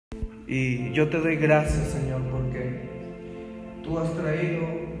Y yo te doy gracias, Señor, porque tú has traído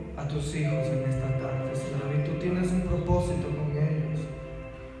a tus hijos en esta tarde, Señor, y tú tienes un propósito con ellos.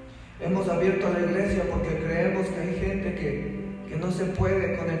 Hemos abierto la iglesia porque creemos que hay gente que no se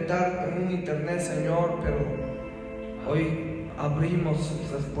puede conectar en un internet, Señor, pero hoy abrimos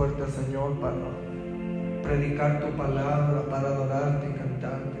esas puertas, Señor, para predicar tu palabra, para adorarte y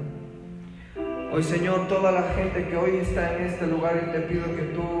cantarte. Hoy, Señor, toda la gente que hoy está en este lugar, y te pido que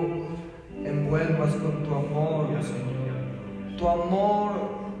tú envuelvas con tu amor, Señor. Tu amor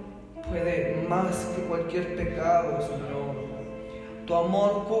puede más que cualquier pecado, Señor. Tu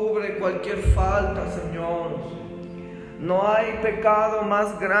amor cubre cualquier falta, Señor. No hay pecado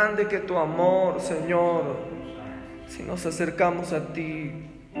más grande que tu amor, Señor. Si nos acercamos a ti,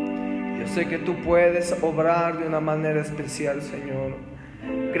 yo sé que tú puedes obrar de una manera especial, Señor.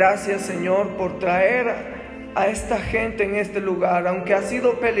 Gracias, Señor, por traer a esta gente en este lugar, aunque ha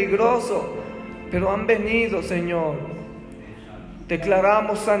sido peligroso, pero han venido, Señor.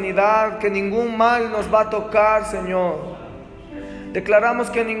 Declaramos sanidad, que ningún mal nos va a tocar, Señor. Declaramos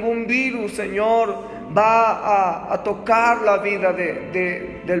que ningún virus, Señor, va a tocar la vida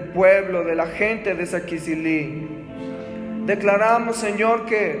del pueblo, de la gente de Saquisilí. Declaramos, Señor,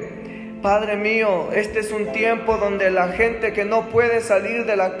 que, Padre mío, este es un tiempo donde la gente que no puede salir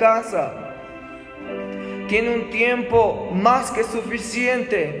de la casa tiene un tiempo más que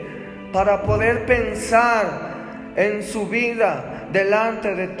suficiente para poder pensar en su vida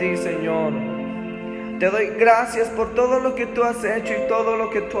delante de ti, Señor. Te doy gracias por todo lo que tú has hecho y todo lo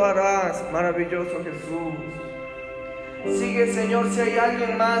que tú harás, maravilloso Jesús. Sigue, Señor, si hay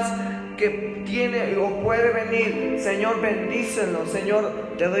alguien más que tiene o puede venir, Señor, bendícelo. Señor,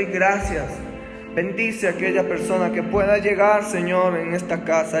 te doy gracias. Bendice a aquella persona que pueda llegar, Señor, en esta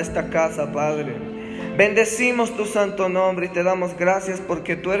casa, Padre. Bendecimos tu santo nombre y te damos gracias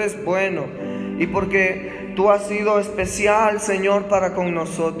porque tú eres bueno y porque tú has sido especial, Señor, para con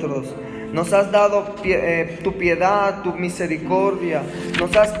nosotros. Nos has dado tu piedad, tu misericordia.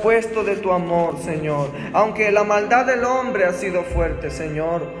 Nos has puesto de tu amor, Señor. Aunque la maldad del hombre ha sido fuerte,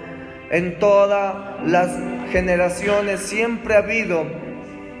 Señor, en todas las generaciones siempre ha habido,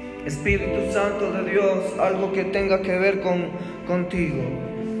 Espíritu Santo de Dios, algo que tenga que ver contigo.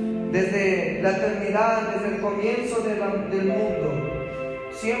 Desde la eternidad, desde el comienzo del mundo,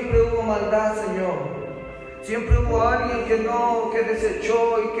 siempre hubo maldad, Señor. Siempre hubo alguien que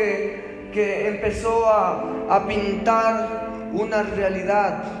desechó y que empezó a pintar una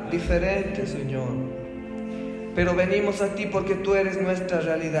realidad diferente, Señor. Pero venimos a ti porque tú eres nuestra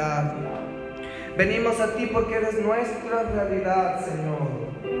realidad. Venimos a ti porque eres nuestra realidad, Señor.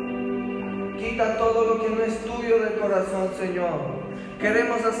 Quita todo lo que no es tuyo del corazón, Señor.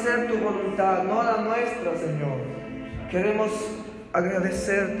 Queremos hacer tu voluntad, no la nuestra, Señor. Queremos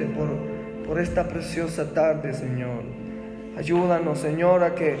agradecerte por esta preciosa tarde, Señor. Ayúdanos, Señor,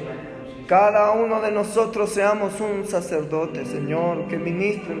 a que cada uno de nosotros seamos un sacerdote, Señor, que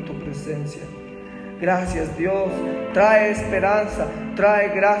ministre en tu presencia. Gracias, Dios. Trae esperanza, trae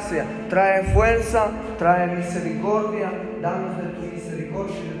gracia, trae fuerza, trae misericordia. Danos de tu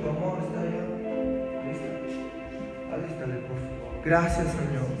misericordia y de tu amor. ¿Está allá? Alístale, por favor. Gracias,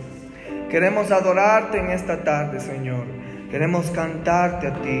 Señor. Queremos adorarte en esta tarde, Señor. Queremos cantarte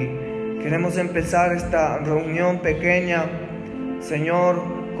a ti. Queremos empezar esta reunión pequeña, Señor,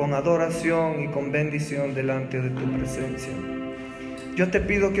 con adoración y con bendición delante de tu presencia. Yo te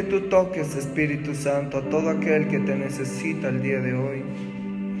pido que tú toques, Espíritu Santo, a todo aquel que te necesita el día de hoy.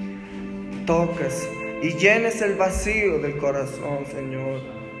 Toques y llenes el vacío del corazón, Señor.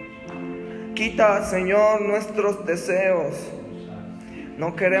 Quita, Señor, nuestros deseos.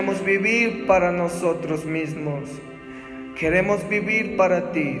 No queremos vivir para nosotros mismos. Queremos vivir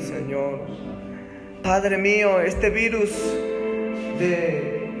para ti, Señor. Padre mío, este virus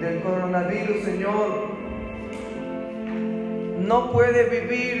del coronavirus, Señor, no puede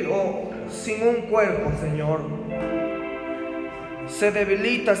vivir sin un cuerpo, Señor. Se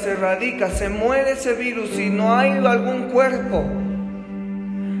debilita, se erradica, se muere ese virus si no hay algún cuerpo.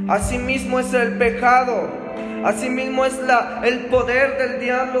 Asimismo es el pecado, asimismo es el poder del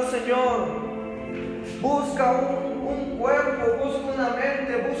diablo, Señor. Busca un cuerpo, busca una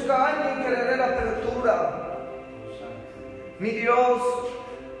mente, busca a alguien que le dé la apertura. Mi Dios,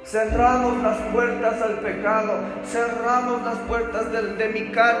 cerramos las puertas al pecado, cerramos las puertas de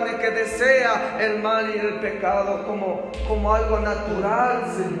mi carne que desea el mal y el pecado como algo natural,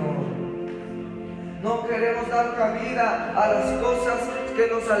 Señor. No queremos dar cabida a las cosas que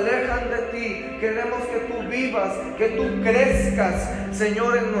nos alejan de ti. Queremos que tú vivas, que tú crezcas,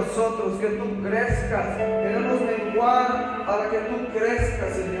 Señor, en nosotros, que tú crezcas. Queremos menguar para que tú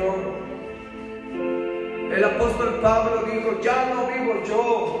crezcas, Señor. el apóstol Pablo dijo: ya no vivo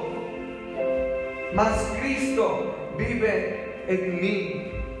yo, mas Cristo vive en mí.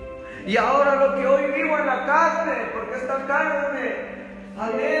 Y ahora lo que hoy vivo en la carne, porque esta carne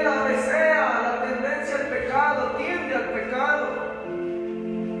anhela, desea, la tendencia al pecado, tiende al pecado.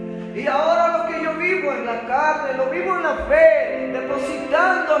 Y ahora lo que yo vivo en la carne, lo vivo en la fe,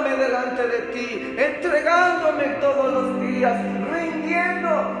 depositándome delante de ti, entregándome todos los días, rindiendo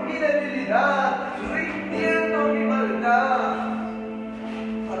mi debilidad, rindiendo mi maldad,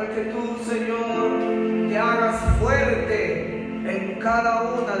 para que tú, Señor, te hagas fuerte en cada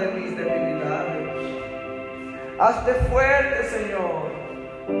una de mis debilidades. Hazte fuerte, Señor.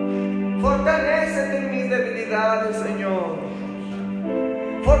 Fortalécete en mis debilidades, Señor.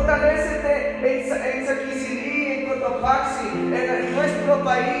 Fortalécete en Saquisilí, en Cotopaxi, en nuestro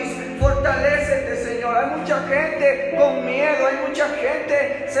país. Fortalécete, Señor. Hay mucha gente con miedo, hay mucha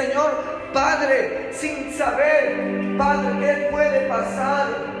gente, Señor, Padre, sin saber, Padre, qué puede pasar,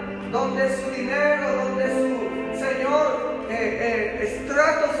 donde su dinero, donde su, Señor,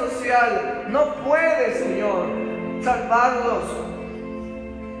 estrato social no puede, Señor, salvarlos.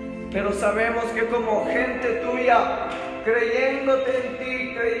 Pero sabemos que como gente tuya, creyéndote en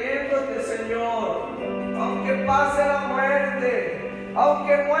ti, creyéndote, Señor, aunque pase la muerte,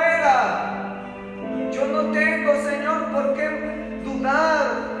 aunque muera, yo no tengo, Señor, por qué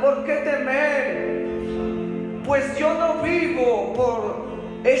dudar, por qué temer, pues yo no vivo por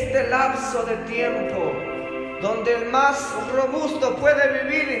este lapso de tiempo donde el más robusto puede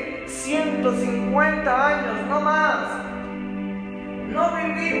vivir 150 años, no más. No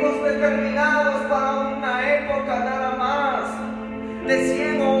vivimos determinados para una época nada más, de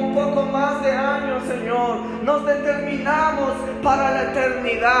 100 o un poco más de años, Señor. Nos determinamos para la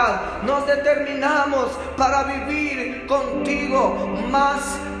eternidad, nos determinamos para vivir contigo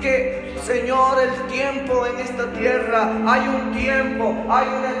más que, Señor, el tiempo en esta tierra. Hay un tiempo, hay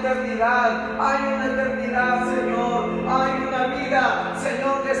una eternidad, Señor. Hay una vida,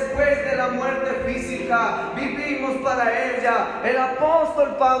 Señor, después de la muerte física. Vivimos para ella. El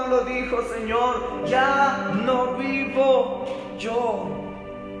apóstol Pablo dijo: Señor, ya no vivo yo,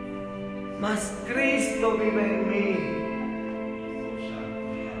 mas Cristo vive en mí.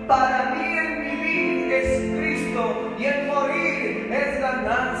 Para mí el vivir es Cristo y el morir es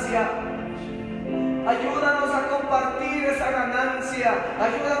ganancia. Ayúdanos a compartir esa ganancia,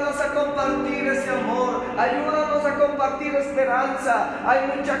 ayúdanos a compartir ese amor, ayúdanos a compartir esperanza.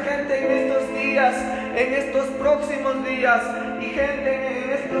 Hay mucha gente en estos días, en estos próximos días, y gente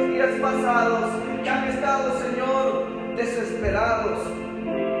en estos días pasados que han estado, Señor, desesperados.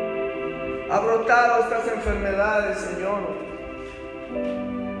 Ha brotado estas enfermedades, Señor.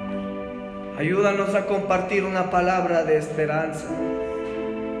 Ayúdanos a compartir una palabra de esperanza.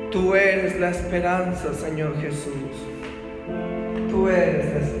 Tú eres la esperanza, Señor Jesús. Tú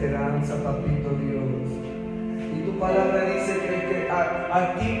eres la esperanza, Papito Dios. Y tu palabra dice que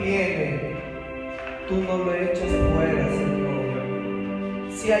a ti viene, tú no lo eches fuera,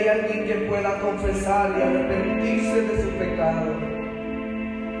 Señor. Si hay alguien que pueda confesar y arrepentirse de su pecado,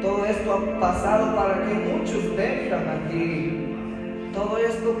 todo esto ha pasado para que muchos vengan a ti. Todo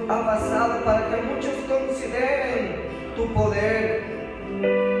esto ha pasado para que muchos consideren tu poder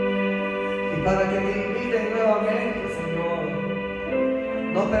y para que te inviten nuevamente, Señor.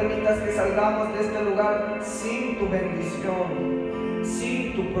 No permitas que salgamos de este lugar sin tu bendición,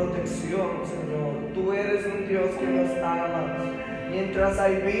 sin tu protección, Señor. Tú eres un Dios que nos ama. Mientras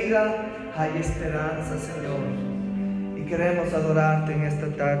hay vida, hay esperanza, Señor. Y queremos adorarte en esta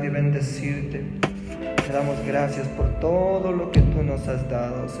tarde y bendecirte. Te damos gracias por todo lo que tú nos has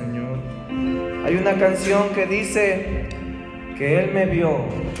dado, Señor. Hay una canción que dice que Él me vio,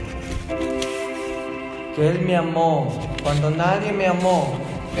 que Él me amó. Cuando nadie me amó,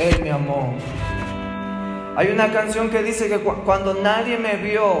 Él me amó. Hay una canción que dice que cuando nadie me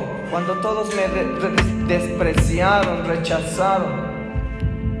vio, cuando todos me despreciaron, rechazaron,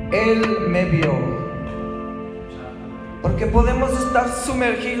 Él me vio. Porque podemos estar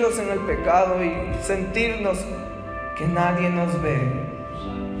sumergidos en el pecado y sentirnos que nadie nos ve.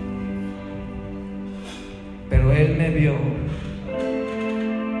 Pero Él me vio.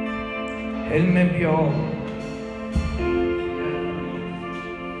 Él me vio.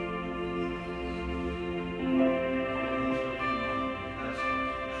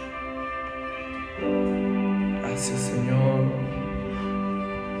 Gracias, Señor.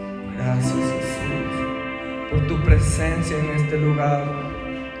 Gracias, Jesús, por tu presencia en este lugar.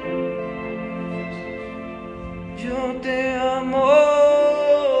 Yo te amo.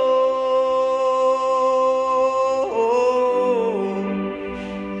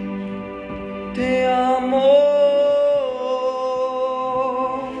 Te amo. amo.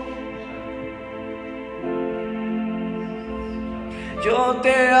 Yo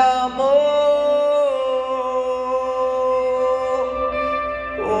te amo.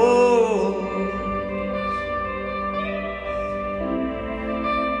 Oh.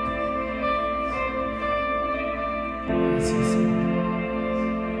 Gracias, Señor.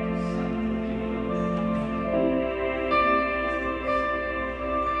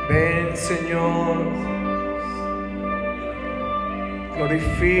 Ven, Señor.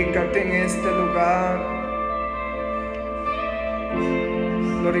 Glorifícate en este lugar.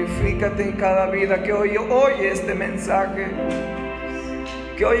 Glorifícate en cada vida que hoy oye este mensaje,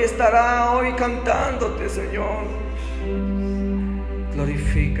 que hoy estará hoy cantándote, Señor.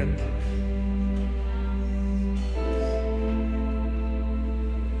 Glorifícate.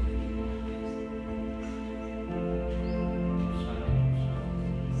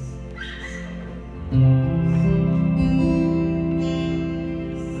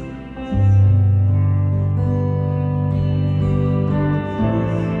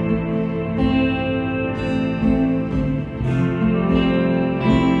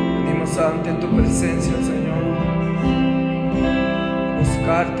 Ante tu presencia, Señor,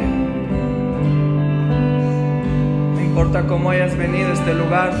 buscarte. No importa cómo hayas venido a este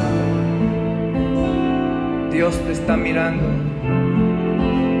lugar, Dios te está mirando.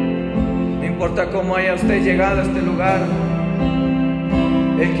 No importa cómo haya usted llegado a este lugar,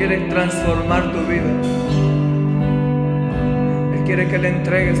 Él quiere transformar tu vida. Él quiere que le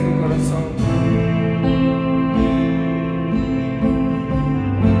entregues tu corazón.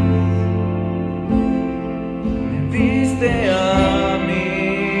 A mí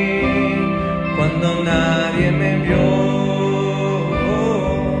cuando nadie me vio,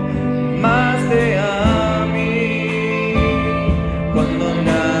 más de a mí cuando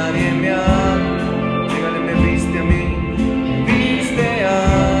nadie me amó. Dígale, me viste a mí, viste a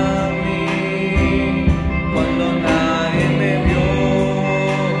mí cuando nadie me vio,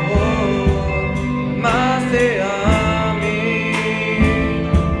 más de a mí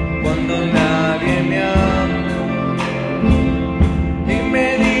cuando nadie me amó. Me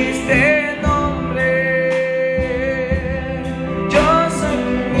diste nombre, yo soy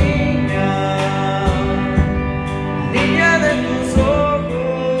tu niña, niña de tus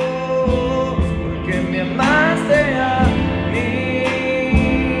ojos, porque me amaste a mí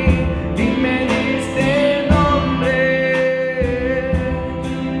y me diste nombre.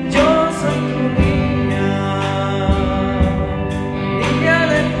 Yo soy tu niña, niña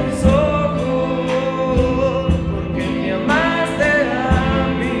de tus ojos, porque me amaste a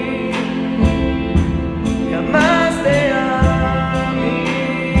mí. Amaste a mí,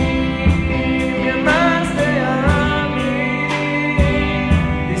 me amaste a mí.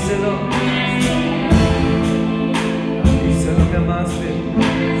 Díselo, díselo, me amaste.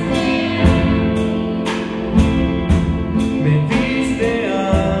 Me diste a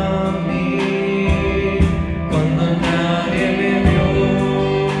mí cuando nadie me vio.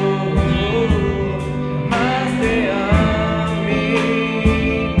 Amaste a mí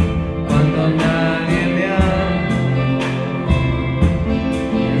cuando nadie me amó.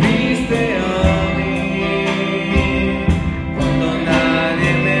 Viste a mí cuando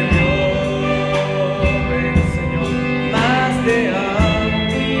nadie me vio. Ven, Señor, más de a mí.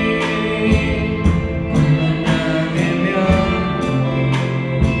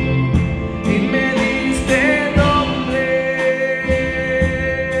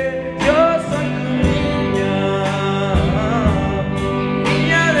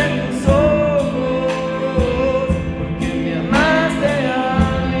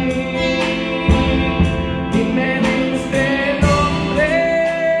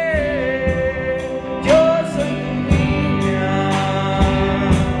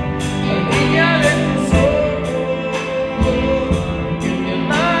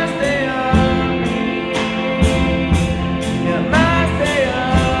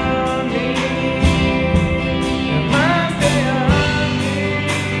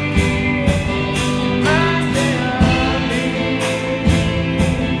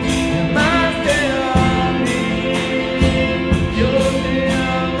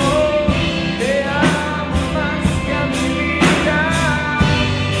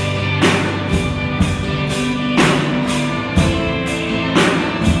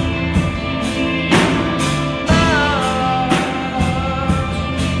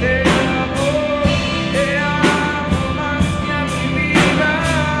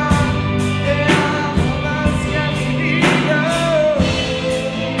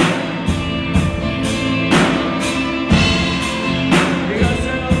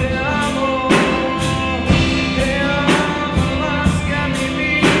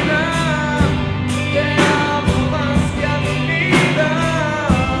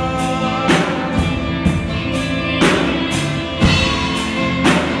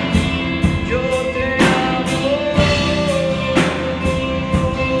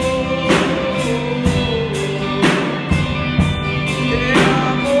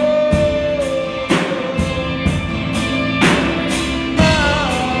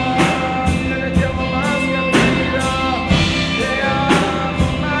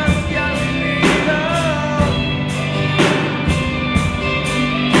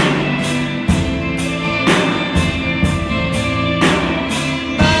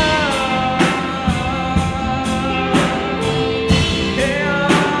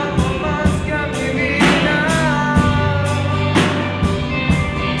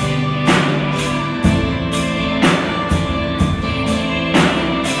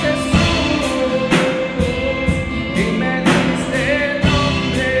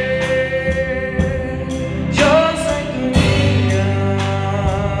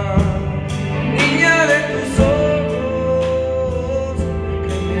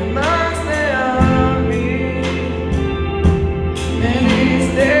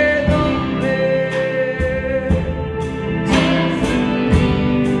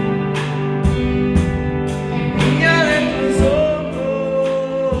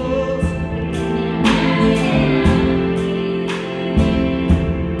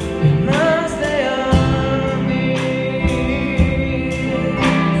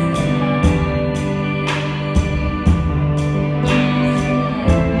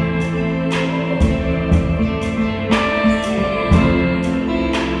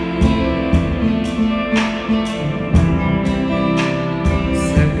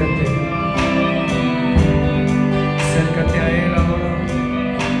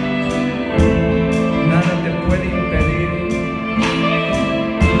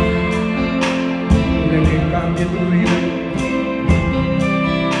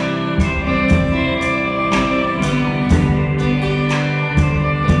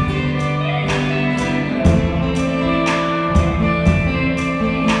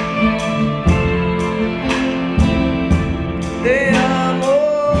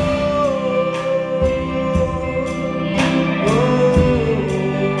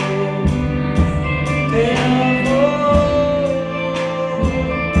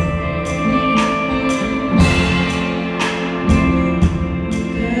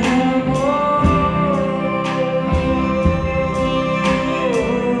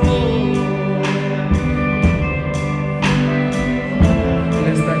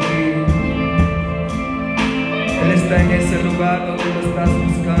 lugar donde lo estás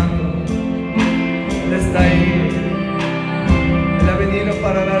buscando. Él está ahí. Él ha venido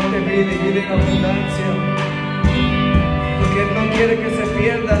para darte vida y vida en abundancia. Porque Él no quiere que se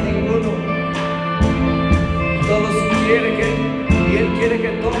pierda ninguno. Y Él quiere que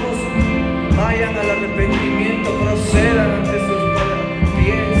todos vayan al arrepentimiento, procedan ante sus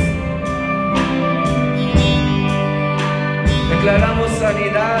pies. Declaramos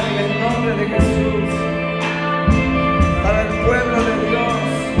sanidad en el nombre de Jesús para el pueblo de Dios.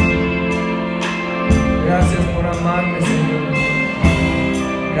 Gracias por amarme, Señor.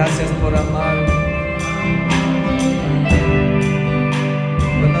 Gracias por amarme.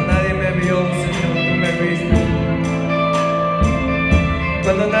 Cuando nadie me vio, Señor, tú me viste.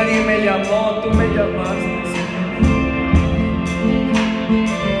 Cuando nadie me llamó, tú me llamaste, Señor.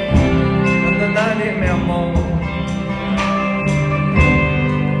 Cuando nadie me amó,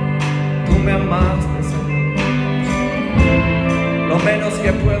 tú me amaste, Señor. Lo menos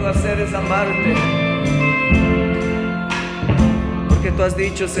que puedo hacer es amarte, porque tú has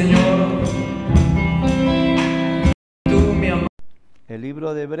dicho, Señor, tú me amaste. El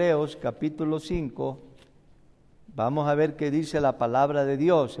libro de Hebreos, capítulo 5. Vamos a ver qué dice la palabra de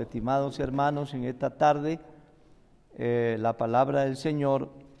Dios, estimados hermanos, en esta tarde. La palabra del Señor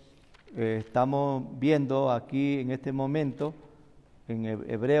estamos viendo aquí en este momento, en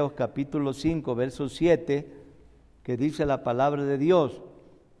Hebreos capítulo 5, verso 7, que dice la palabra de Dios,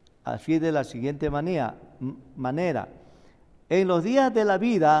 así de la siguiente manera. En los días de la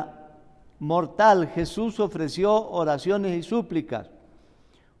vida mortal, Jesús ofreció oraciones y súplicas,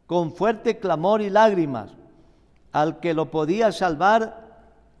 con fuerte clamor y lágrimas, al que lo podía salvar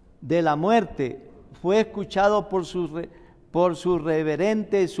de la muerte. Fue escuchado por su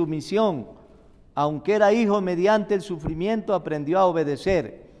reverente sumisión. Aunque era hijo, mediante el sufrimiento aprendió a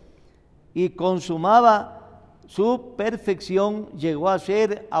obedecer, y consumaba su perfección, llegó a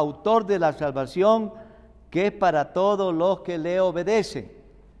ser autor de la salvación, que es para todos los que le obedecen.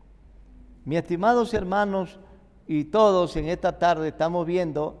 Mis estimados hermanos y todos, en esta tarde estamos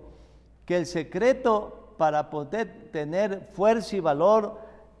viendo que el secreto para poder tener fuerza y valor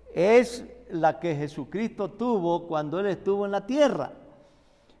es la que Jesucristo tuvo cuando Él estuvo en la tierra.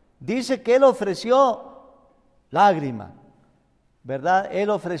 Dice que Él ofreció lágrimas, ¿verdad?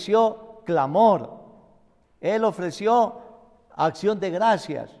 Él ofreció clamor, Él ofreció acción de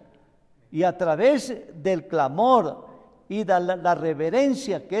gracias, y a través del clamor y de la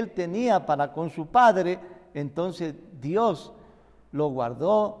reverencia que Él tenía para con su Padre, entonces Dios lo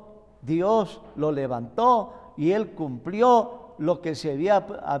guardó, Dios lo levantó y Él cumplió lo que se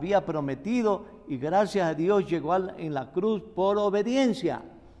había prometido, y gracias a Dios llegó en la cruz por obediencia.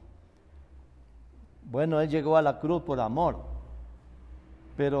 Bueno, Él llegó a la cruz por amor,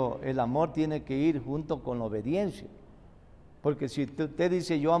 pero el amor tiene que ir junto con la obediencia, porque si usted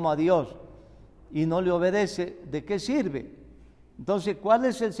dice yo amo a Dios y no le obedece, ¿de qué sirve? Entonces, ¿cuál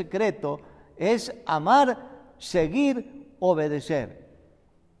es el secreto? Es amar, seguir, obedecer.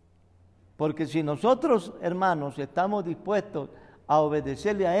 Porque si nosotros, hermanos, estamos dispuestos a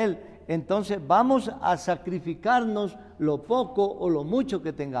obedecerle a Él, entonces vamos a sacrificarnos lo poco o lo mucho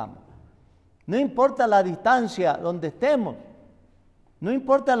que tengamos. No importa la distancia donde estemos, no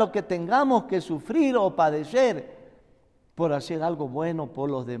importa lo que tengamos que sufrir o padecer por hacer algo bueno por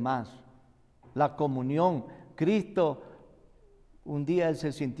los demás. La comunión. Cristo, un día Él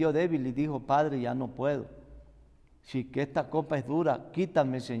se sintió débil y dijo, Padre, ya no puedo. Si que esta copa es dura,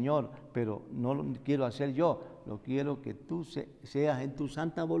 quítame, Señor, pero no lo quiero hacer yo, lo quiero que tú seas en tu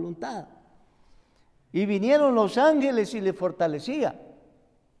santa voluntad. Y vinieron los ángeles y le fortalecían.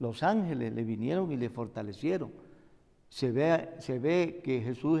 Los ángeles le vinieron y le fortalecieron. Se ve que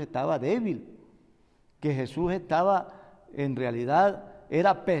Jesús estaba débil, que Jesús estaba, en realidad,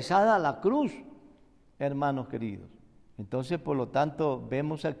 era pesada la cruz, hermanos queridos. Entonces, por lo tanto,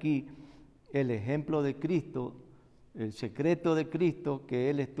 vemos aquí el ejemplo de Cristo, el secreto de Cristo, que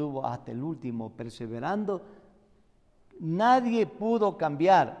Él estuvo hasta el último perseverando. Nadie pudo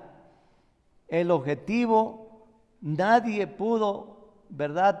cambiar el objetivo, nadie pudo,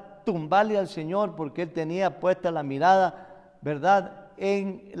 ¿verdad?, tumbarle al Señor, porque Él tenía puesta la mirada, ¿verdad?,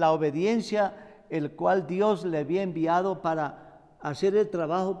 en la obediencia, el cual Dios le había enviado para hacer el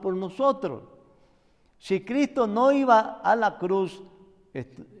trabajo por nosotros. Si Cristo no iba a la cruz,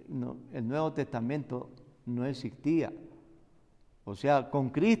 el Nuevo Testamento no existía. O sea,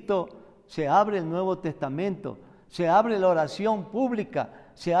 con Cristo se abre el Nuevo Testamento, se abre la oración pública,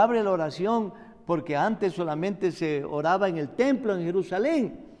 se abre la oración, porque antes solamente se oraba en el templo en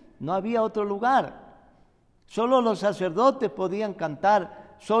Jerusalén, no había otro lugar. Solo los sacerdotes podían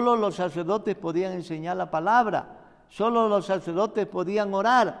cantar, solo los sacerdotes podían enseñar la palabra, Solo los sacerdotes podían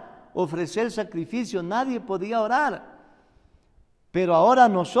orar, ofrecer sacrificios, nadie podía orar. Pero ahora a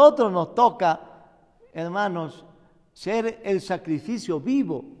nosotros nos toca, hermanos, ser el sacrificio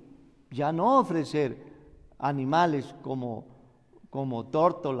vivo, ya no ofrecer animales como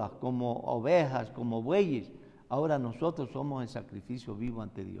tórtolas, como ovejas, como bueyes. Ahora nosotros somos el sacrificio vivo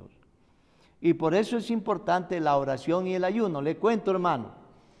ante Dios. Y por eso es importante la oración y el ayuno. Le cuento, hermano,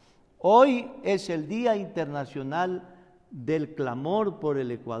 hoy es el Día Internacional del Clamor por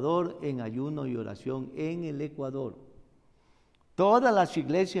el Ecuador en ayuno y oración en el Ecuador. Todas las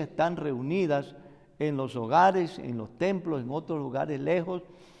iglesias están reunidas en los hogares, en los templos, en otros lugares lejos.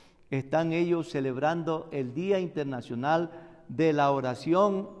 Están ellos celebrando el Día Internacional de la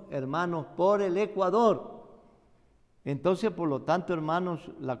Oración, hermanos, por el Ecuador. Entonces, por lo tanto, hermanos,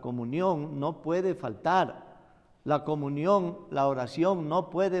 la comunión no puede faltar. La comunión, la oración no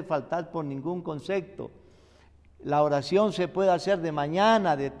puede faltar por ningún concepto. La oración se puede hacer de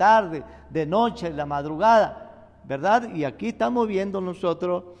mañana, de tarde, de noche, de la madrugada, ¿verdad? Y aquí estamos viendo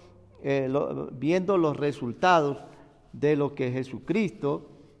nosotros, viendo los resultados de lo que Jesucristo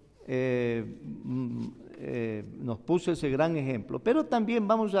nos puso ese gran ejemplo. Pero también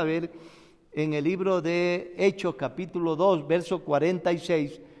vamos a ver en el libro de Hechos, capítulo 2, verso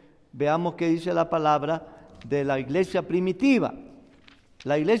 46, veamos qué dice la palabra de la iglesia primitiva.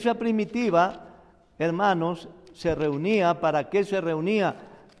 La iglesia primitiva, hermanos, se reunía. ¿Para qué se reunía?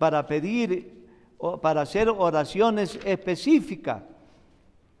 Para pedir, para hacer oraciones específicas.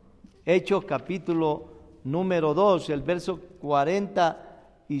 Hechos capítulo número 2, el verso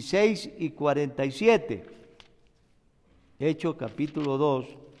 46 y 47. Hechos capítulo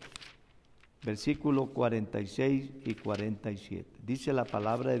 2, versículo 46 y 47. Dice la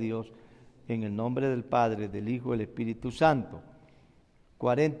palabra de Dios en el nombre del Padre, del Hijo y del Espíritu Santo.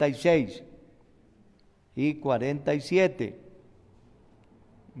 46 y 47.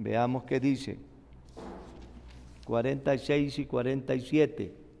 Veamos qué dice. 46 y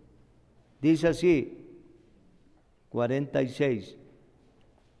 47. Dice así, 46.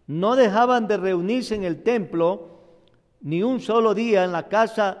 No dejaban de reunirse en el templo ni un solo día.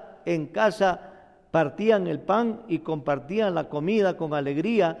 En casa partían el pan y compartían la comida con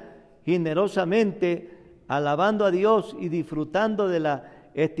alegría, generosamente, alabando a Dios y disfrutando de la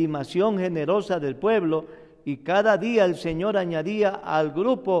estimación generosa del pueblo. Y cada día el Señor añadía al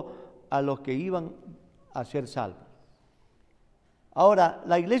grupo a los que iban a ser salvos. Ahora,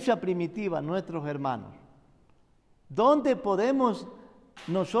 la iglesia primitiva, nuestros hermanos, ¿dónde podemos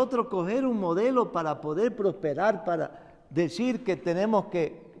nosotros coger un modelo para poder prosperar, para decir que tenemos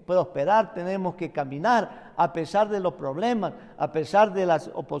que prosperar, tenemos que caminar a pesar de los problemas, a pesar de las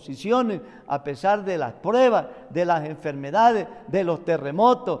oposiciones, a pesar de las pruebas, de las enfermedades, de los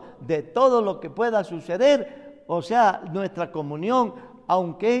terremotos, de todo lo que pueda suceder? O sea, nuestra comunión,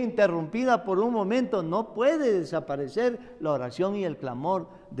 aunque es interrumpida por un momento, no puede desaparecer la oración y el clamor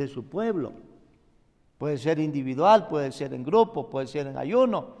de su pueblo. Puede ser individual, puede ser en grupo, puede ser en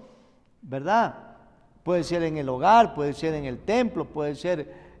ayuno, ¿verdad? Puede ser en el hogar, puede ser en el templo, puede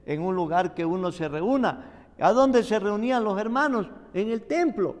ser en un lugar que uno se reúna. ¿A dónde se reunían los hermanos? En el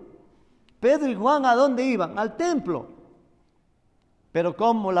templo. Pedro y Juan, ¿a dónde iban? Al templo. Pero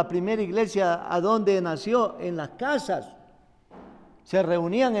como la primera iglesia, ¿a dónde nació? En las casas. Se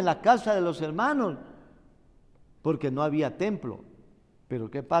reunían en las casas de los hermanos porque no había templo.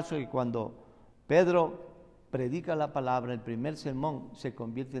 Pero ¿qué pasa? Que cuando Pedro predica la palabra, el primer sermón se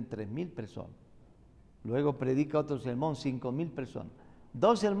convierte en 3,000 personas. Luego predica otro sermón, 5,000 personas.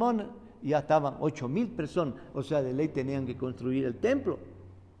 2 sermones y ya estaban 8,000 personas. O sea, de ley tenían que construir el templo.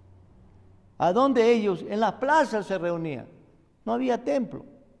 ¿A dónde ellos? En las plazas se reunían. No había templo.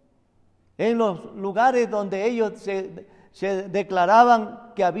 En los lugares donde ellos se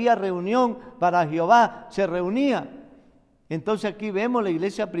declaraban que había reunión para Jehová, se reunían. Entonces aquí vemos la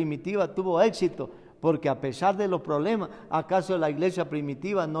iglesia primitiva tuvo éxito, porque a pesar de los problemas, ¿acaso la iglesia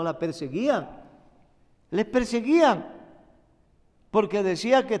primitiva no la perseguían? Les perseguían, porque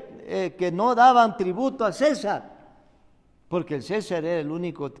decía que no daban tributo a César, porque el César era el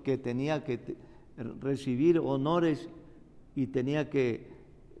único que tenía que recibir honores y tenía que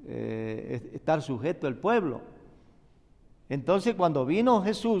estar sujeto al pueblo. Entonces, cuando vino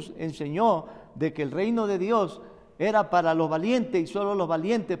Jesús, enseñó de que el reino de Dios era para los valientes y solo los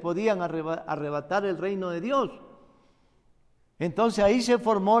valientes podían arrebatar el reino de Dios. Entonces ahí se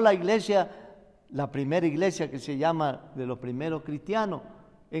formó la iglesia, la primera iglesia que se llama de los primeros cristianos.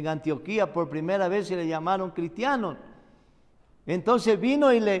 En Antioquía por primera vez se le llamaron cristianos. Entonces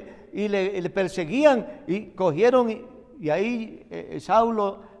vino y le perseguían y cogieron y ahí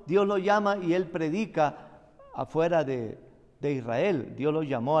Saulo, Dios lo llama y él predica afuera de Israel. Dios los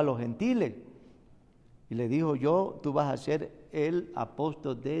llamó a los gentiles y le dijo, tú vas a ser el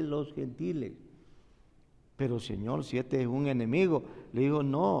apóstol de los gentiles. Pero Señor, si este es un enemigo, le dijo,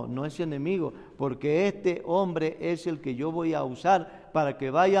 no es enemigo, porque este hombre es el que yo voy a usar para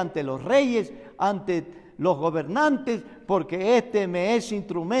que vaya ante los reyes, ante los gobernantes, porque este me es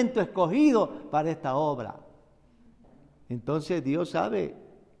instrumento escogido para esta obra. Entonces Dios sabe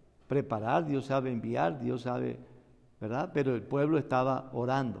preparar, Dios sabe enviar, Dios sabe, ¿verdad? Pero el pueblo estaba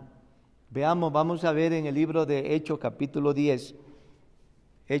orando. Veamos, vamos a ver en el libro de Hechos capítulo 10,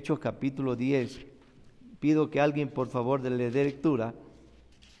 Hechos capítulo 10, pido que alguien por favor le dé lectura,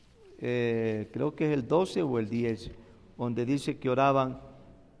 creo que es el 12 o el 10, donde dice que oraban,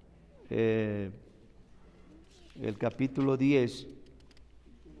 el capítulo 10,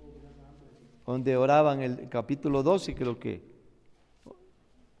 donde oraban el capítulo 12 creo que,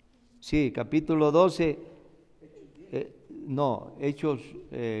 sí, capítulo 12, Hechos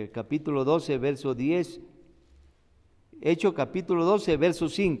capítulo 12, verso 10, Hechos capítulo 12, verso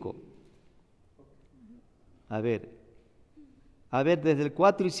 5. A ver, desde el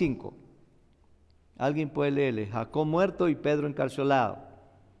 4 y 5. Alguien puede leerle. Jacob muerto y Pedro encarcelado.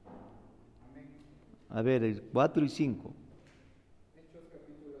 A ver, el 4 y 5. Hechos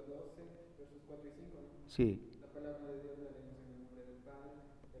capítulo 12, versos 4 y 5. Sí. La palabra de Dios la leemos en el nombre del Padre,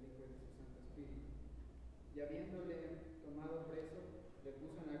 del Hijo y de su Santo Espíritu. Y habiéndole tomado preso, le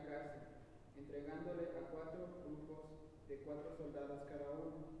puso en la cárcel, entregándole a 4 grupos de 4 soldados cada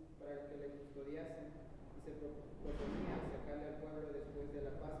uno, para que le custodiasen, y se proponía sacarle al pueblo después de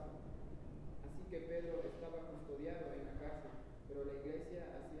la Pascua. Así que Pedro estaba custodiado en la cárcel, pero la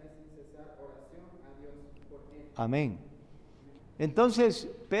iglesia hacía sin cesar oración a Dios por él. Amén. Entonces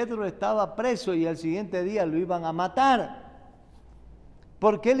Pedro estaba preso y al siguiente día lo iban a matar.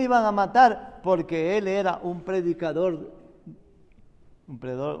 ¿Por qué le iban a matar? Porque él era un predicador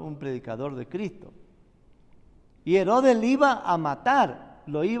de Cristo. Y Herodes le iba a matar,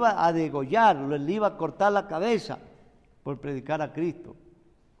 lo iba a degollar, le iba a cortar la cabeza por predicar a Cristo.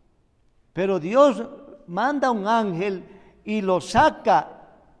 Pero Dios manda un ángel y lo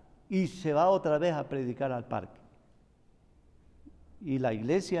saca y se va otra vez a predicar al parque. Y la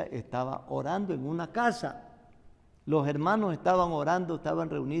iglesia estaba orando en una casa. Los hermanos estaban orando, estaban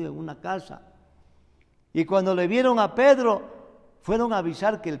reunidos en una casa. Y cuando le vieron a Pedro, fueron a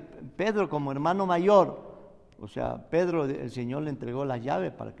avisar que Pedro, como hermano mayor, o sea, Pedro, el Señor le entregó las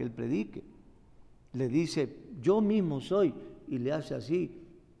llaves para que él predique. Le dice, yo mismo soy, y le hace así,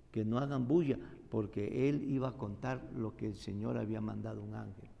 que no hagan bulla, porque él iba a contar lo que el Señor había mandado un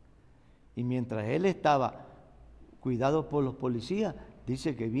ángel. Y mientras él estaba cuidado por los policías,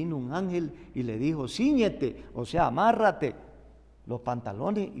 dice que vino un ángel y le dijo, cíñete, o sea, amárrate los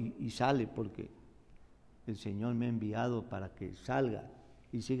pantalones y sale, porque el Señor me ha enviado para que salgas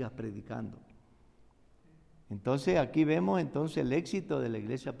y sigas predicando. Entonces aquí vemos entonces el éxito de la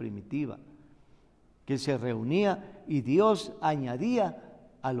iglesia primitiva, que se reunía y Dios añadía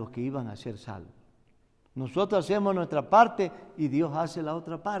a los que iban a ser salvos. Nosotros hacemos nuestra parte y Dios hace la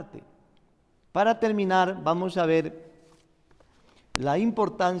otra parte. Para terminar, vamos a ver la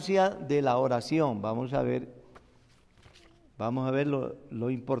importancia de la oración. Vamos a ver lo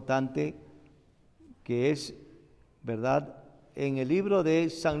importante que es, ¿verdad? En el libro de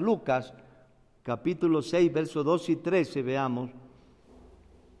San Lucas, capítulo 6, versos 2 y 13, veamos.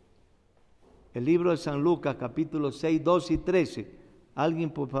 El libro de San Lucas, capítulo 6, 2 y 13. Alguien,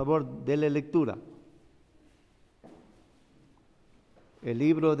 por favor, déle lectura. El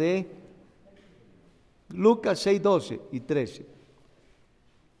libro de Lucas 6, 12 y 13.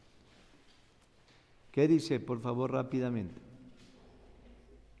 ¿Qué dice, por favor, rápidamente?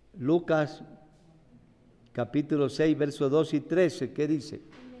 Lucas, capítulo 6, versos 2 y 13. ¿Qué dice?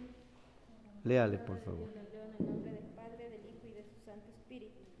 Léale, por favor. En el nombre del Padre, del Hijo y de su Santo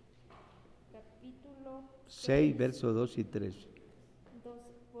Espíritu. Capítulo 6, versos 2 y 13.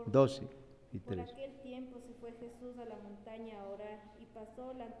 12 y 13. Por aquel tiempo se fue Jesús a la montaña a orar y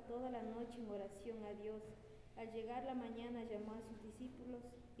pasó toda la noche en oración a Dios. Al llegar la mañana llamó a sus discípulos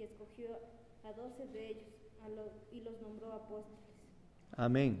y escogió a 12 de ellos y los nombró apóstoles.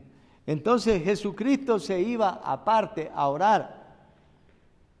 Amén. Entonces Jesucristo se iba aparte a orar.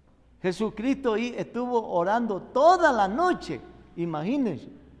 Jesucristo estuvo orando toda la noche, imagínense,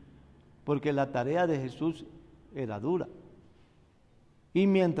 porque la tarea de Jesús era dura. Y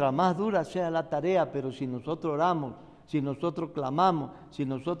mientras más dura sea la tarea, pero si nosotros oramos, si nosotros clamamos, si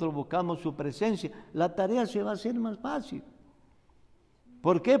nosotros buscamos su presencia, la tarea se va a hacer más fácil.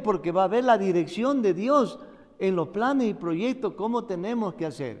 ¿Por qué? Porque va a haber la dirección de Dios en los planes y proyectos, cómo tenemos que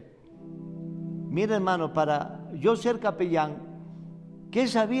hacer. Mira, hermano, para yo ser capellán, ¿qué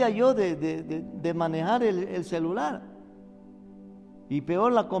sabía yo de manejar el celular? Y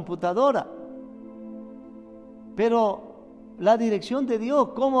peor la computadora. Pero la dirección de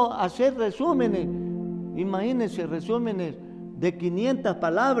Dios, cómo hacer resúmenes. Imagínense, resúmenes de 500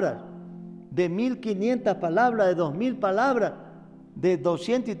 palabras, de 1500 palabras, de 2000 palabras, de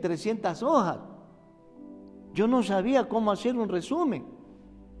 200 y 300 hojas. Yo no sabía cómo hacer un resumen.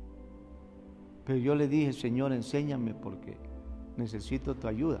 Pero yo le dije, Señor, enséñame porque necesito tu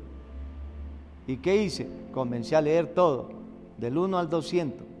ayuda. ¿Y qué hice? Comencé a leer todo, del 1 al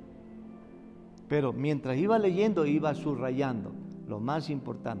 200. Pero mientras iba leyendo, iba subrayando lo más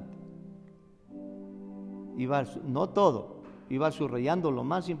importante. No todo, iba subrayando lo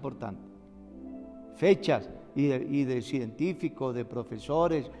más importante. Fechas y de científicos, de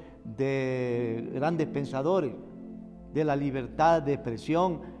profesores, de grandes pensadores, de la libertad de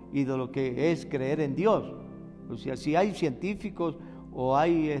expresión y de lo que es creer en Dios. O sea, si hay científicos o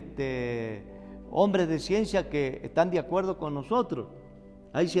hay hombres de ciencia que están de acuerdo con nosotros,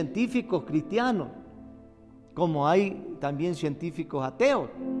 hay científicos cristianos, como hay también científicos ateos.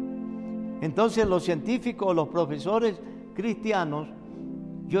 Entonces los científicos, los profesores cristianos,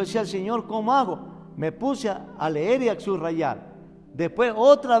 yo decía, Señor, ¿cómo hago? Me puse a leer y a subrayar. Después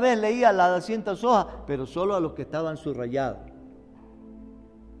otra vez leía las 200 hojas, pero solo a los que estaban subrayados.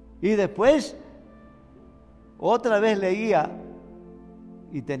 Y después otra vez leía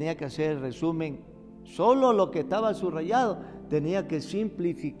y tenía que hacer el resumen, solo lo que estaba subrayado, tenía que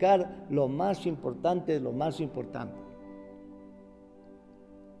simplificar lo más importante de lo más importante.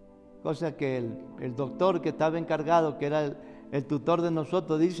 Cosa que el doctor que estaba encargado, que era el tutor de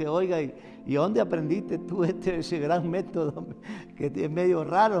nosotros, dice, oiga, ¿y dónde aprendiste tú ese gran método? Que es medio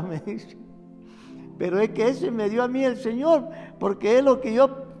raro, me dice. Pero es que ese me dio a mí el Señor, porque es lo que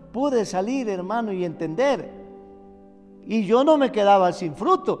yo pude salir, hermano, y entender. Y yo no me quedaba sin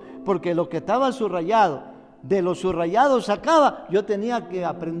fruto, porque lo que estaba subrayado, de los subrayados sacaba, yo tenía que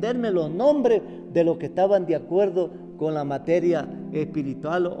aprenderme los nombres de los que estaban de acuerdo con la materia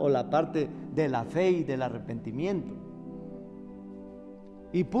espiritual o la parte de la fe y del arrepentimiento.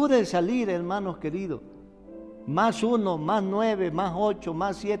 Y pude salir, hermanos queridos, más 1, más 9, más 8,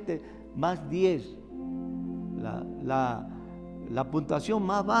 más 7, más 10. La puntuación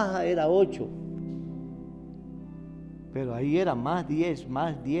más baja era 8. Pero ahí era más 10,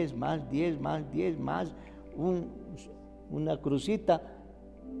 más 10, más 10, más 10, más una crucita,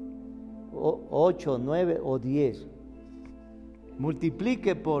 8, 9 o 10.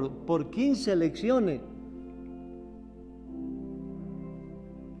 Multiplique por 15 lecciones.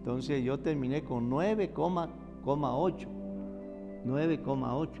 Entonces yo terminé con 9,8,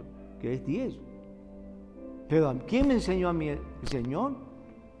 que es 10. Pero ¿quién me enseñó a mí? El Señor.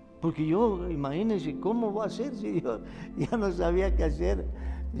 Porque yo, imagínense, ¿cómo voy a hacer si yo ya no sabía qué hacer?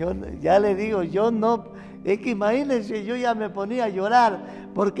 Yo ya le digo, yo no, es que imagínense, yo ya me ponía a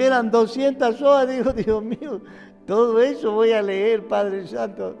llorar, porque eran 200 hojas, digo, Dios mío, todo eso voy a leer, Padre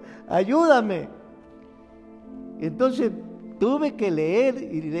Santo, ayúdame. Entonces tuve que leer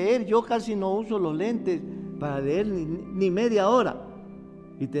y leer, yo casi no uso los lentes para leer ni media hora,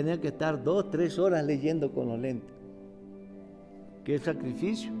 y tenía que estar 2, 3 horas leyendo con los lentes. Qué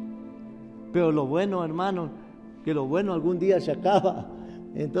sacrificio. Pero lo bueno, hermanos, que lo bueno algún día se acaba,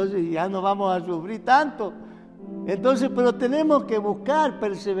 entonces ya no vamos a sufrir tanto. Entonces, pero tenemos que buscar,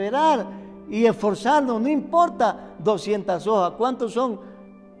 perseverar y esforzarnos, no importa 200 hojas, ¿cuántos son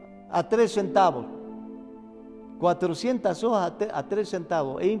a 3 centavos? 400 hojas a 3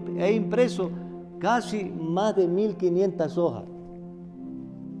 centavos. He impreso casi más de 1500 hojas.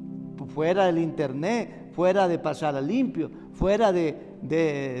 Fuera del internet, fuera de pasar a limpio, fuera de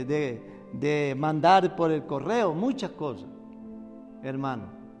mandar por el correo, muchas cosas, hermano.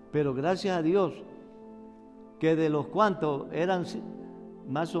 Pero gracias a Dios, que de los cuantos eran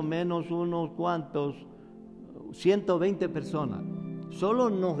más o menos unos cuantos, 120 personas, solo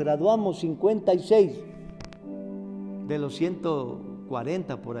nos graduamos 56 de los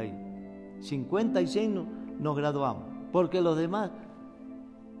 140 por ahí. 56 nos graduamos, porque los demás,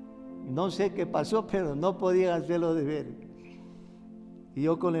 no sé qué pasó, pero no podían hacer los deberes. Y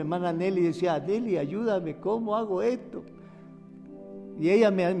yo con la hermana Nelly decía, Nelly, ayúdame, ¿cómo hago esto? Y ella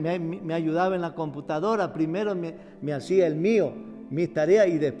me ayudaba en la computadora, primero me hacía el mío, mis tareas,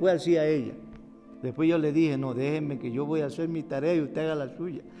 y después hacía ella. Después yo le dije, no, déjenme que yo voy a hacer mi tarea y usted haga la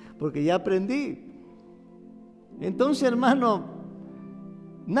suya, porque ya aprendí. Entonces, hermano,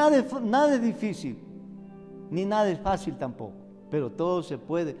 nada es difícil, ni nada es fácil tampoco, pero todo se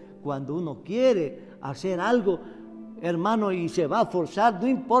puede cuando uno quiere hacer algo hermano, y se va a forzar, no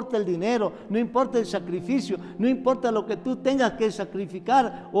importa el dinero, no importa el sacrificio, no importa lo que tú tengas que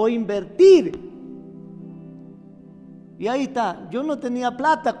sacrificar o invertir. Y ahí está, yo no tenía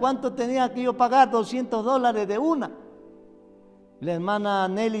plata, ¿cuánto tenía que yo pagar? $200 de una. La hermana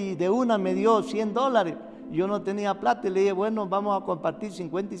Nelly de una me dio $100, yo no tenía plata y le dije, bueno, vamos a compartir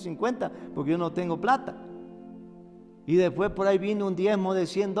 50 y 50, porque yo no tengo plata. Y después por ahí vino un diezmo de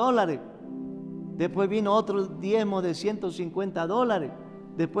 $100, después vino otro diezmo de $150,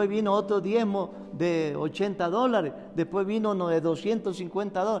 después vino otro diezmo de $80, después vino uno de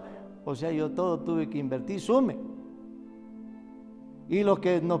 $250, o sea, yo todo tuve que invertir, sume. Y lo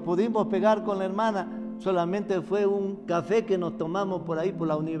que nos pudimos pegar con la hermana solamente fue un café que nos tomamos por ahí por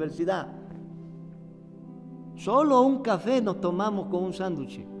la universidad. Solo un café nos tomamos con un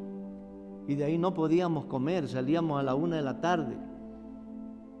sándwich. Y de ahí no podíamos comer, salíamos a la 1 de la tarde.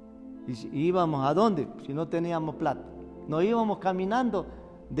 ¿Y íbamos a dónde? Si no teníamos plata. Nos íbamos caminando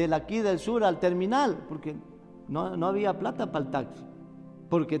de aquí del sur al terminal, porque no había plata para el taxi,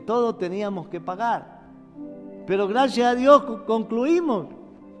 porque todo teníamos que pagar. Pero gracias a Dios concluimos,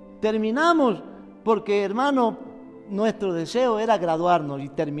 terminamos, porque hermano, nuestro deseo era graduarnos y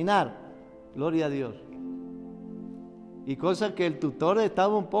terminar, gloria a Dios. Y cosa que el tutor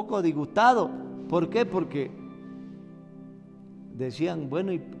estaba un poco disgustado. ¿Por qué? Porque decían,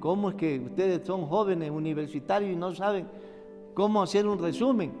 bueno, ¿y cómo es que ustedes son jóvenes universitarios y no saben cómo hacer un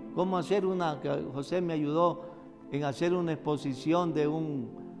resumen? ¿Cómo hacer José me ayudó en hacer una exposición de un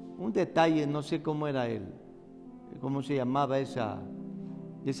detalle, no sé cómo era él, cómo se llamaba esa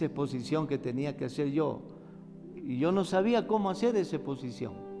exposición que tenía que hacer yo. Y yo no sabía cómo hacer esa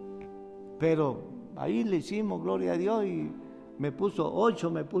exposición. Pero ahí le hicimos, gloria a Dios, y me puso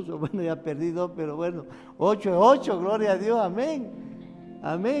 8, bueno, ya perdí 2, pero bueno, 8 es 8, gloria a Dios, amén.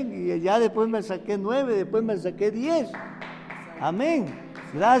 Amén. Y ya después me saqué 9, después me saqué 10. Amén.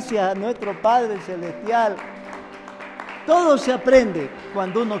 Gracias a nuestro Padre Celestial. Todo se aprende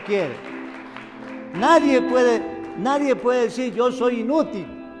cuando uno quiere. Nadie puede decir yo soy inútil.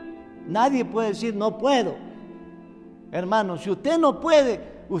 Nadie puede decir no puedo. Hermano, si usted no puede,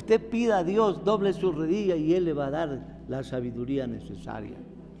 usted pida a Dios, doble su rodilla y Él le va a dar la sabiduría necesaria.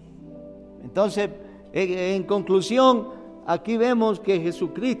 Entonces, en conclusión, aquí vemos que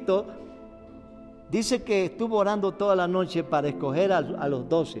Jesucristo dice que estuvo orando toda la noche para escoger a los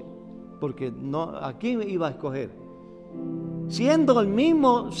 12, porque no, aquí iba a escoger. Siendo el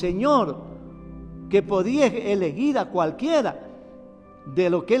mismo Señor que podía elegir a cualquiera de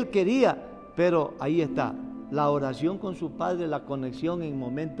lo que Él quería, pero ahí está, la oración con su Padre, la conexión en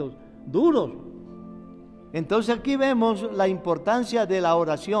momentos duros. Entonces aquí vemos la importancia de la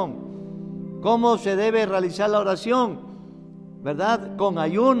oración, cómo se debe realizar la oración, ¿verdad? Con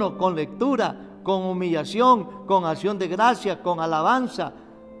ayuno, con lectura, con humillación, con acción de gracia, con alabanza,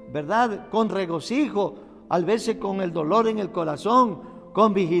 ¿verdad? Con regocijo, a veces con el dolor en el corazón,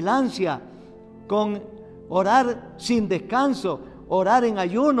 con vigilancia, con orar sin descanso, orar en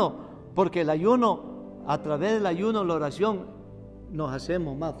ayuno, porque el ayuno, a través del ayuno, la oración, nos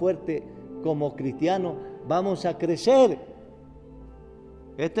hacemos más fuertes como cristianos, vamos a crecer.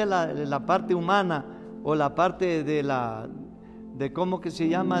 Esta es la parte humana, o la parte de cómo que se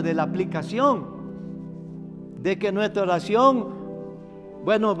llama, de la aplicación, de que nuestra oración,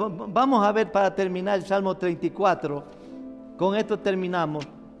 bueno, vamos a ver para terminar el Salmo 34, con esto terminamos,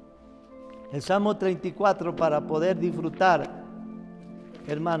 el Salmo 34 para poder disfrutar,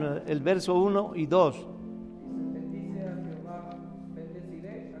 hermano, el verso 1 y 2. Bendice a Jehová,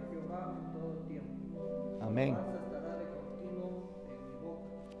 bendeciré a Jehová en todo tiempo. Amén. Alabanza estará de continuo en mi boca.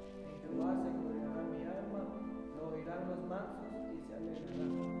 En Jehová se gloriará mi alma, lo oirán los mansos y se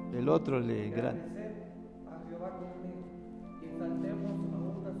alegrarán. El otro le grande. Agradecer a Jehová conmigo y exaltemos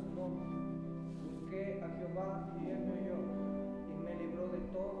aún a su nombre. Busqué a Jehová y él me oyó y me libró de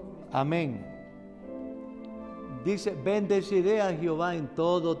todos mis... Amén. Dice, bendeciré a Jehová en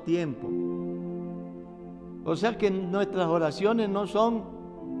todo tiempo. O sea que nuestras oraciones no son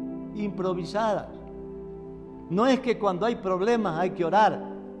improvisadas. No es que cuando hay problemas hay que orar.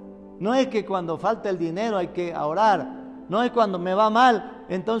 No es que cuando falta el dinero hay que orar. No es cuando me va mal.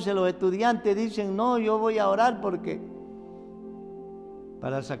 Entonces los estudiantes dicen, no, yo voy a orar porque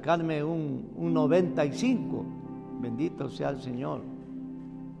para sacarme un 95. Bendito sea el Señor.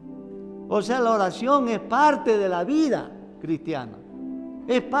 O sea, la oración es parte de la vida cristiana.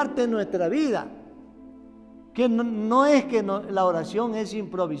 Es parte de nuestra vida. Que no es que la oración es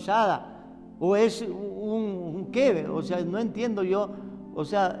improvisada o es un qué, o sea, no entiendo yo. O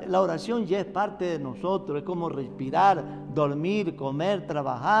sea, la oración ya es parte de nosotros, es como respirar, dormir, comer,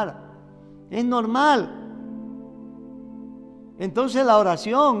 trabajar. Es normal. Entonces la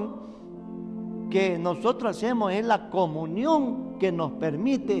oración que nosotros hacemos es la comunión que nos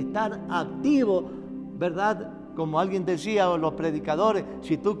permite estar activos, ¿verdad? Como alguien decía, o los predicadores,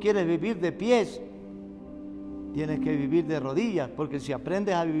 si tú quieres vivir de pies, tienes que vivir de rodillas, porque si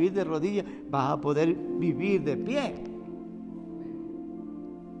aprendes a vivir de rodillas, vas a poder vivir de pie.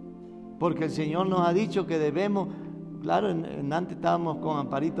 Porque el Señor nos ha dicho que debemos, claro, antes estábamos con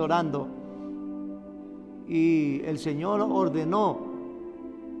Amparito orando, y el Señor ordenó.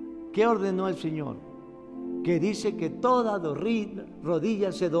 ¿Qué ordenó el Señor? Que dice que toda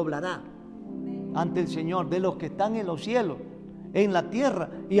rodilla se doblará ante el Señor, de los que están en los cielos, en la tierra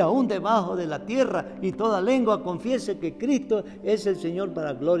y aún debajo de la tierra, y toda lengua confiese que Cristo es el Señor,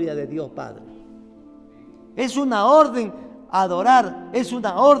 para gloria de Dios Padre. Es una orden adorar, es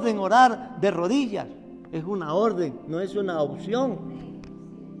una orden orar de rodillas, es una orden, no es una opción.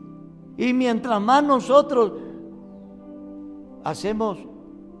 Y mientras más nosotros hacemos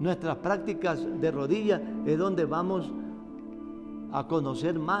nuestras prácticas de rodillas, es donde vamos a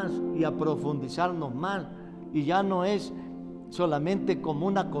conocer más y a profundizarnos más, y ya no es solamente como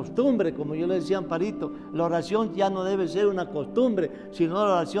una costumbre, como yo le decía a Amparito. La oración ya no debe ser una costumbre, sino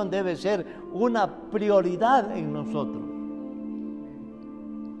la oración debe ser una prioridad en nosotros.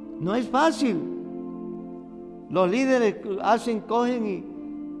 No es fácil. Los líderes cogen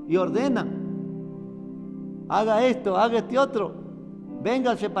y ordenan: haga esto, haga este otro,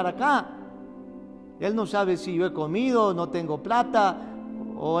 véngase para acá. Él no sabe si yo he comido, no tengo plata,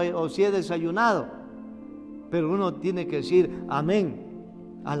 o si he desayunado. Pero uno tiene que decir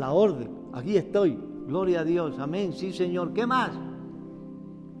amén a la orden. Aquí estoy, gloria a Dios, amén, sí Señor. ¿Qué más?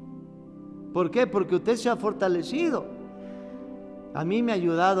 ¿Por qué? Porque usted se ha fortalecido. A mí me ha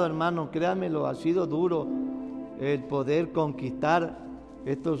ayudado, hermano, créanmelo, ha sido duro el poder conquistar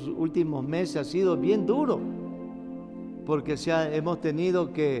estos últimos meses, ha sido bien duro, porque hemos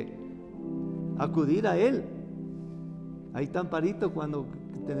tenido que acudir a Él. Ahí está Amparito cuando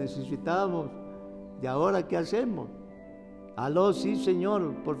te necesitábamos. ¿Y ahora qué hacemos? Aló, sí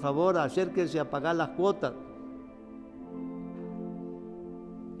Señor, por favor, acérquese a pagar las cuotas.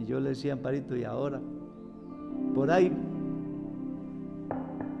 Y yo le decía a Amparito: ¿y ahora? Por ahí,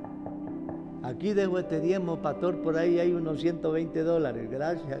 aquí dejo este diezmo, pastor, por ahí hay unos $120.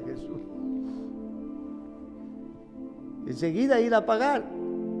 Gracias, Jesús. Enseguida ir a pagar.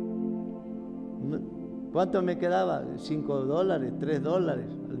 ¿Cuánto me quedaba? $5, $3.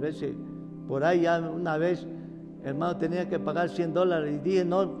 A veces, por ahí ya una vez, hermano, tenía que pagar $100 y dije: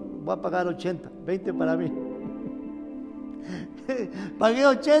 no, voy a pagar 80, 20 para mí. Pagué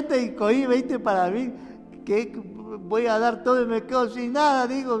 80 y cogí 20 para mí. ¿Qué voy a dar todo y me quedo sin nada?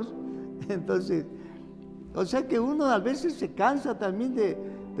 Digo. Entonces, o sea que uno a veces se cansa también de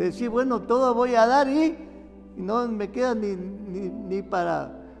decir: bueno, todo voy a dar y no me queda ni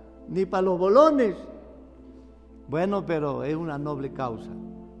para los bolones. Bueno, pero es una noble causa.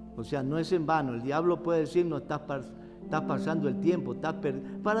 O sea, no es en vano. El diablo puede decir: no, estás pasando el tiempo,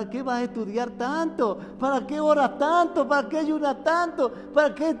 ¿para qué vas a estudiar tanto? ¿Para qué oras tanto? ¿Para qué ayunas tanto?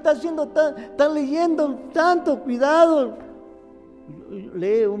 ¿Para qué estás leyendo tanto? Cuidado,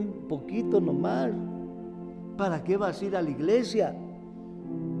 lee un poquito nomás. ¿Para qué vas a ir a la iglesia?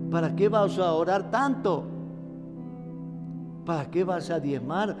 ¿Para qué vas a orar tanto? ¿Para qué vas a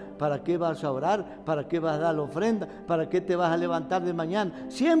diezmar? ¿Para qué vas a orar? ¿Para qué vas a dar la ofrenda? ¿Para qué te vas a levantar de mañana?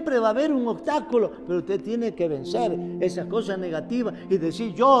 Siempre va a haber un obstáculo, pero usted tiene que vencer esas cosas negativas y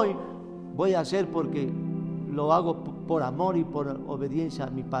decir: yo hoy voy a hacer porque lo hago por amor y por obediencia a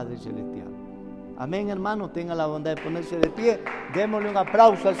mi Padre Celestial. Amén, hermano. Tenga la bondad de ponerse de pie. Démosle un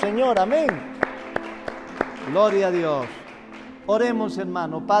aplauso al Señor. Amén. Gloria a Dios. Oremos,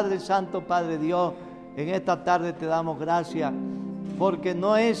 hermano. Padre Santo, Padre Dios, en esta tarde te damos gracias, porque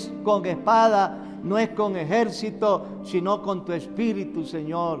no es con espada, no es con ejército, sino con tu Espíritu,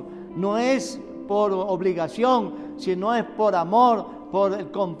 Señor. No es por obligación, sino es por amor, por el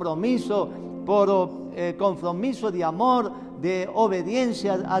compromiso, compromiso de amor, de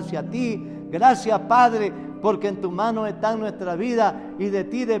obediencia hacia ti. Gracias, Padre, porque en tu mano está nuestra vida y de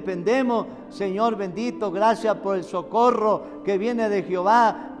ti dependemos, Señor bendito. Gracias por el socorro que viene de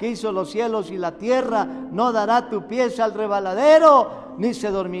Jehová, que hizo los cielos y la tierra. No dará tu pie al resbaladero, ni se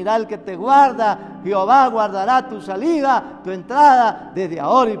dormirá el que te guarda. Jehová guardará tu salida, tu entrada, desde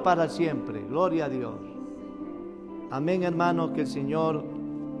ahora y para siempre. Gloria a Dios. Amén, hermanos. Que el Señor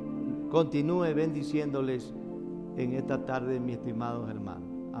continúe bendiciéndoles en esta tarde, mis estimados hermanos.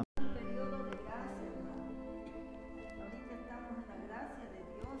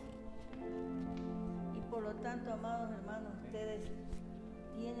 Por lo tanto, amados hermanos, ustedes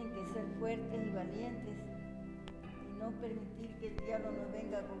tienen que ser fuertes y valientes y no permitir que el diablo nos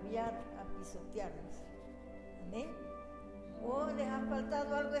venga a agobiar, a pisotearnos. Amén. ¿O les ha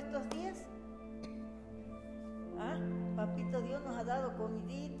faltado algo estos días? ¿Ah? Papito Dios nos ha dado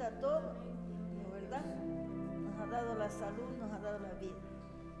comidita, todo, ¿no, verdad? Nos ha dado la salud, nos ha dado la vida.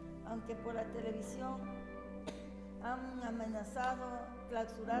 Aunque por la televisión han amenazado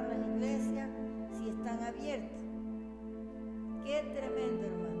clausurar las iglesias si están abiertas. Qué tremendo,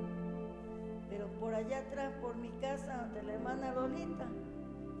 hermano. Pero por allá atrás, por mi casa, de la hermana Lolita,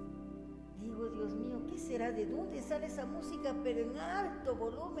 digo, Dios mío, ¿qué será? ¿De dónde sale esa música? Pero en alto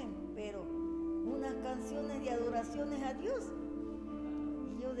volumen, pero unas canciones de adoraciones a Dios.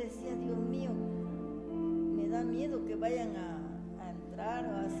 Y yo decía, Dios mío, me da miedo que vayan a entrar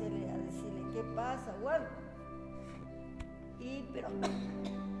o a decirle qué pasa o algo. Pero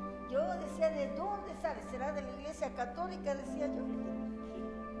yo decía, ¿de dónde sale? ¿Será de la iglesia católica? Decía yo.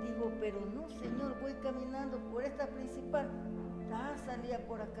 Digo, pero no, Señor, voy caminando por esta principal. Salía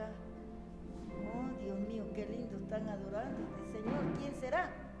por acá. Oh, Dios mío, qué lindo están adorando. Señor, ¿quién será?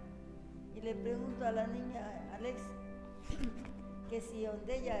 Y le pregunto a la niña Alex que si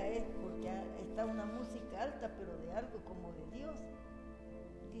donde ella es, porque está una música alta, pero de algo como de Dios.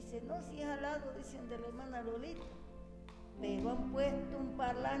 Dice, no, si es al lado, dicen, de la hermana Lolita. Pero han puesto un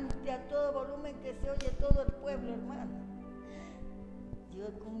parlante a todo volumen que se oye todo el pueblo, hermano.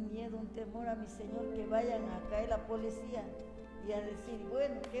 Yo con miedo, un temor a mi Señor, que vayan a caer la policía y a decir,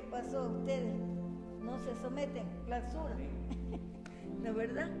 bueno, ¿qué pasó? Ustedes no se someten, clausura. ¿No es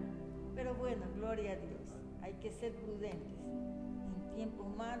verdad? Pero bueno, gloria a Dios. Hay que ser prudentes. En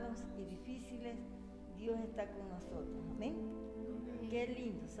tiempos malos y difíciles, Dios está con nosotros. Amén. Qué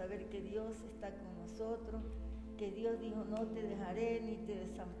lindo saber que Dios está con nosotros, que Dios dijo, no te dejaré ni te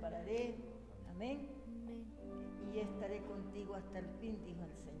desampararé. Amén. Y estaré contigo hasta el fin, dijo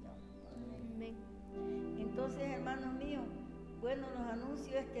el Señor. Amén. Entonces, hermanos míos, bueno, los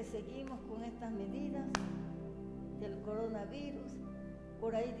anuncios es que seguimos con estas medidas del coronavirus.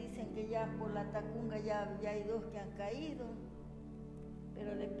 Por ahí dicen que ya por la Tacunga ya hay 2 que han caído,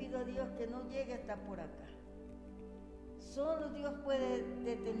 pero le pido a Dios que no llegue hasta por acá. Solo Dios puede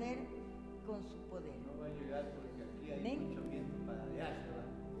detener con su poder. No va a llegar porque aquí hay Amén. mucho viento para allá,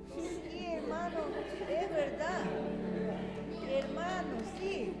 Sí, hermano, es verdad. Hermano,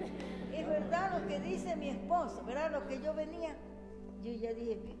 sí, es verdad lo que dice mi esposo, ¿verdad? Lo que yo venía. Yo ya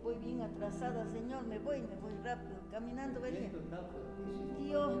dije, voy bien atrasada, Señor, me voy rápido, caminando venía.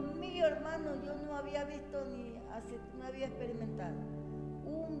 Dios mío, hermano, yo no había visto no había experimentado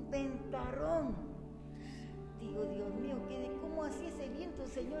un ventarrón. Digo, Dios mío, ¿cómo así ese viento,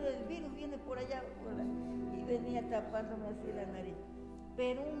 Señor? El virus viene por allá, y venía tapándome así la nariz.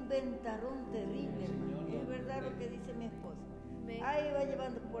 Pero un ventarrón terrible, hermano. Es verdad lo que dice mi esposo. Ahí va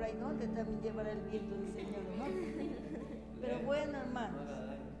llevando por ahí, ¿no? Que también llevará el viento del Señor, ¿no? Pero bueno, hermanos,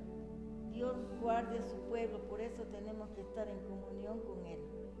 Dios guarde a su pueblo, por eso tenemos que estar en comunión con Él.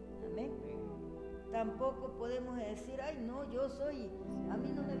 Amén. Tampoco podemos decir, ay, no, a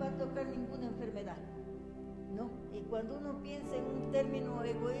mí no me va a tocar ninguna enfermedad. No, y cuando uno piensa en un término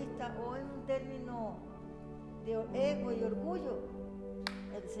egoísta o en un término de ego y orgullo,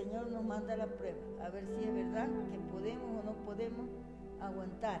 el Señor nos manda la prueba, a ver si es verdad que podemos o no podemos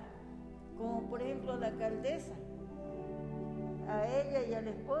aguantar. Como por ejemplo la alcaldesa, a ella y al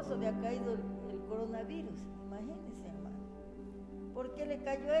esposo le ha caído el coronavirus, imagínense, hermano. ¿Por qué le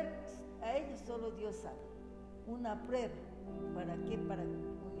cayó a ellos? Solo Dios sabe. Una prueba, ¿para qué? Para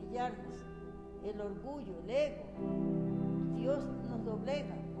humillarnos, el orgullo, el ego. Dios nos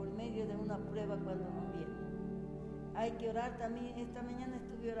doblega por medio de una prueba cuando nos viene. Hay que orar también. Esta mañana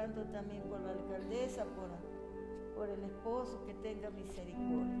estuve orando también por la alcaldesa, por el esposo, que tenga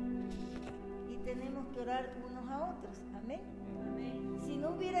misericordia. Y tenemos que orar unos a otros. Amén. Amén. Si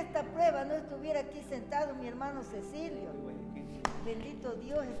no hubiera esta prueba, no estuviera aquí sentado mi hermano Cecilio. Bendito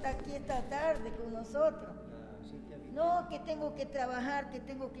Dios, está aquí esta tarde con nosotros. No, que tengo que trabajar, que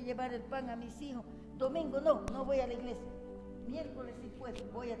tengo que llevar el pan a mis hijos. Domingo no voy a la iglesia. Miércoles sí puedo,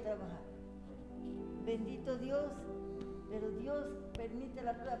 voy a trabajar. Bendito Dios, pero Dios permite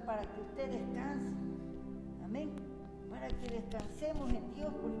la prueba para que usted descanse. Amén. Para que descansemos en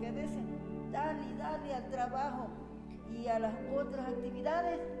Dios, porque a veces dale al trabajo y a las otras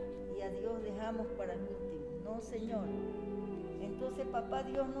actividades, y a Dios dejamos para el último. No, Señor. Entonces, papá,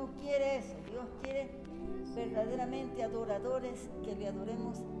 Dios no quiere eso. Dios quiere verdaderamente adoradores, que le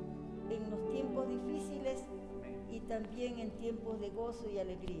adoremos en los tiempos difíciles y también en tiempos de gozo y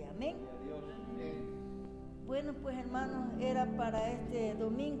alegría. Amén. Bueno, pues hermanos, era para este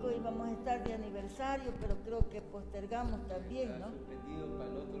domingo, íbamos a estar de aniversario, pero creo que postergamos también, ¿no? Suspendido para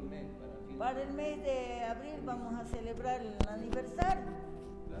el otro mes, para fin Para el mes de abril vamos a celebrar el aniversario,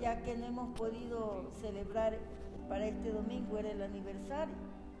 ya que no hemos podido celebrar para este domingo, era el aniversario.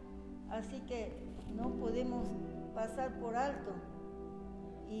 Así que no podemos pasar por alto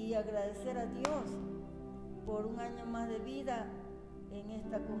y agradecer a Dios por un año más de vida en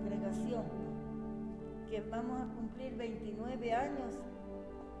esta congregación, que vamos a cumplir 29 años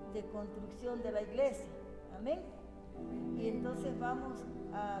de construcción de la iglesia. Amén. Y entonces vamos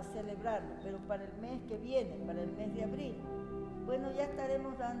a celebrarlo, pero para el mes que viene, para el mes de abril, bueno, ya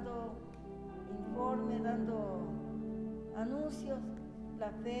estaremos dando informes, dando anuncios, la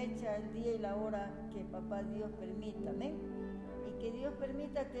fecha, el día y la hora que papá Dios permita. Amén. Y que Dios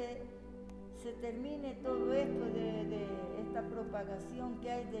permita que se termine todo esto de esta propagación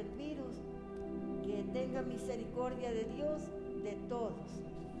que hay del virus, que tenga misericordia de Dios de todos,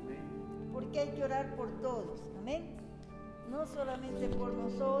 porque hay que orar por todos. Amén. No solamente por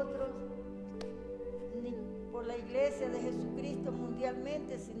nosotros, ni por la iglesia de Jesucristo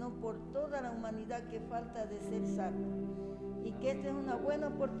mundialmente, sino por toda la humanidad que falta de ser salva. Y que esta es una buena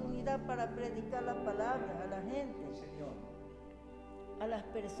oportunidad para predicar la palabra a la gente, a las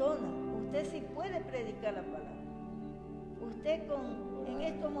personas. Usted sí puede predicar la palabra. Usted en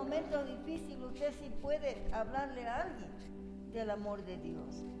estos momentos difíciles, usted sí puede hablarle a alguien del amor de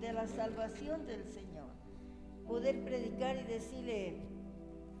Dios, de la salvación del Señor. Poder predicar y decirle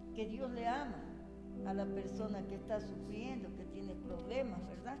que Dios le ama a la persona que está sufriendo, que tiene problemas,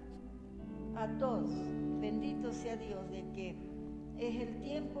 ¿verdad? A todos, bendito sea Dios, de que es el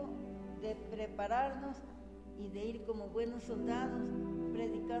tiempo de prepararnos y de ir como buenos soldados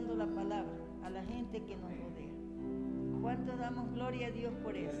predicando la palabra a la gente que nos rodea. ¿Cuánto damos gloria a Dios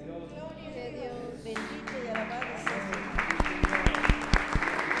por eso? Gloria a Dios. Bendito y alabado sea su nombre.